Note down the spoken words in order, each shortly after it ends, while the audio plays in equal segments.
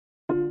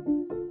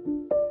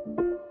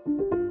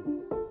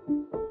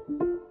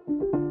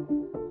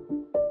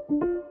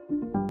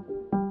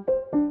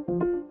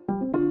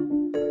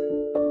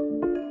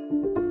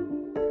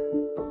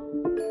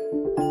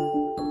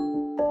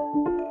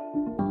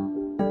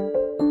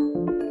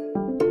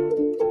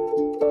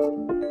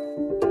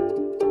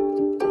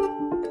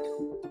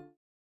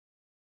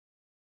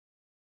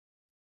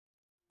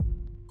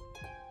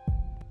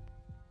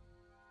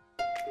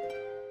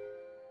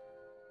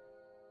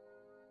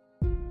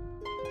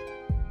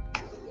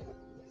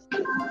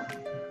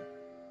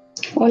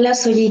Hola,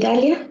 soy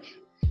Idalia,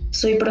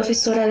 soy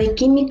profesora de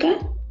química.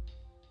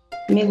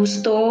 Me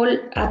gustó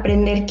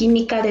aprender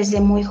química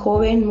desde muy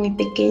joven, muy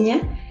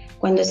pequeña.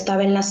 Cuando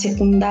estaba en la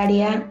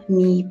secundaria,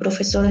 mi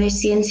profesor de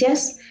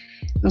ciencias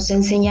nos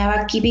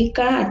enseñaba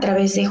química a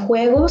través de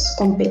juegos,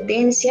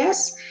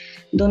 competencias,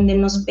 donde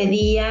nos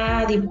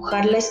pedía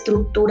dibujar la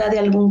estructura de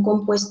algún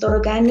compuesto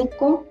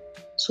orgánico,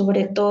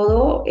 sobre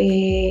todo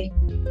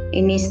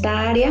en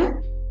esta área.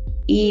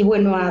 Y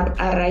bueno,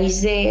 a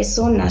raíz de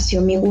eso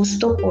nació mi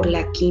gusto por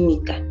la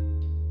química.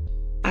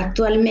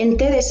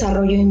 Actualmente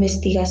desarrollo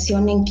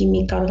investigación en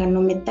química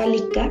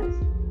organometálica,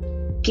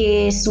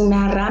 que es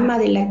una rama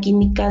de la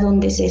química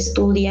donde se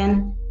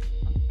estudian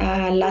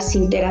las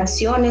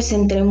interacciones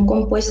entre un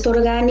compuesto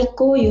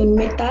orgánico y un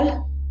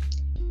metal.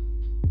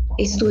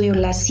 Estudio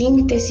la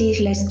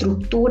síntesis, la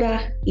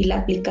estructura y la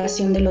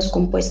aplicación de los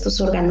compuestos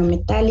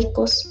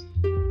organometálicos.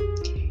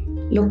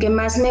 Lo que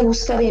más me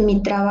gusta de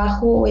mi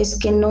trabajo es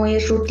que no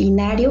es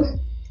rutinario,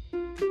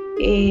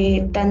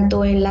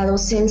 tanto en la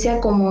docencia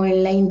como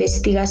en la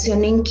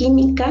investigación en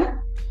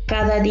química.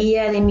 Cada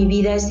día de mi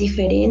vida es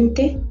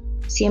diferente,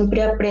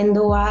 siempre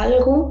aprendo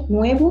algo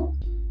nuevo,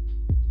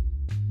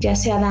 ya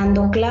sea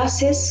dando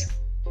clases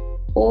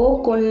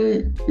o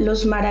con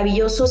los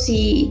maravillosos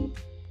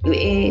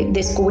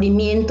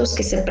descubrimientos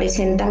que se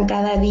presentan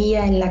cada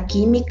día en la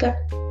química.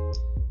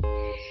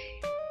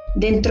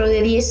 Dentro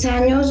de 10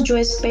 años yo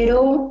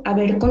espero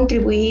haber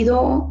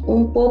contribuido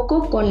un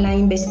poco con la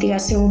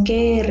investigación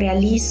que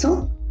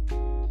realizo,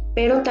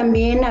 pero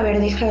también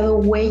haber dejado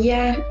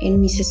huella en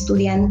mis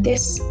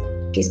estudiantes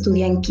que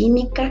estudian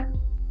química,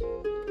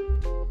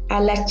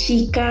 a las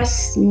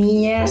chicas,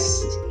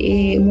 niñas,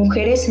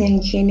 mujeres en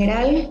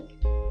general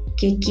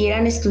que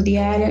quieran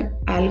estudiar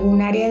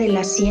algún área de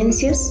las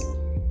ciencias.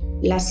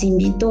 Las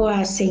invito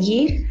a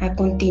seguir, a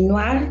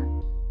continuar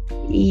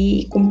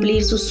y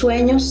cumplir sus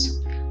sueños.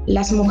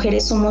 Las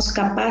mujeres somos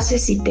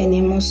capaces y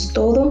tenemos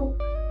todo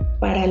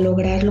para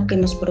lograr lo que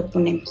nos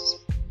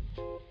proponemos.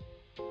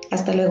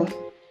 Hasta luego.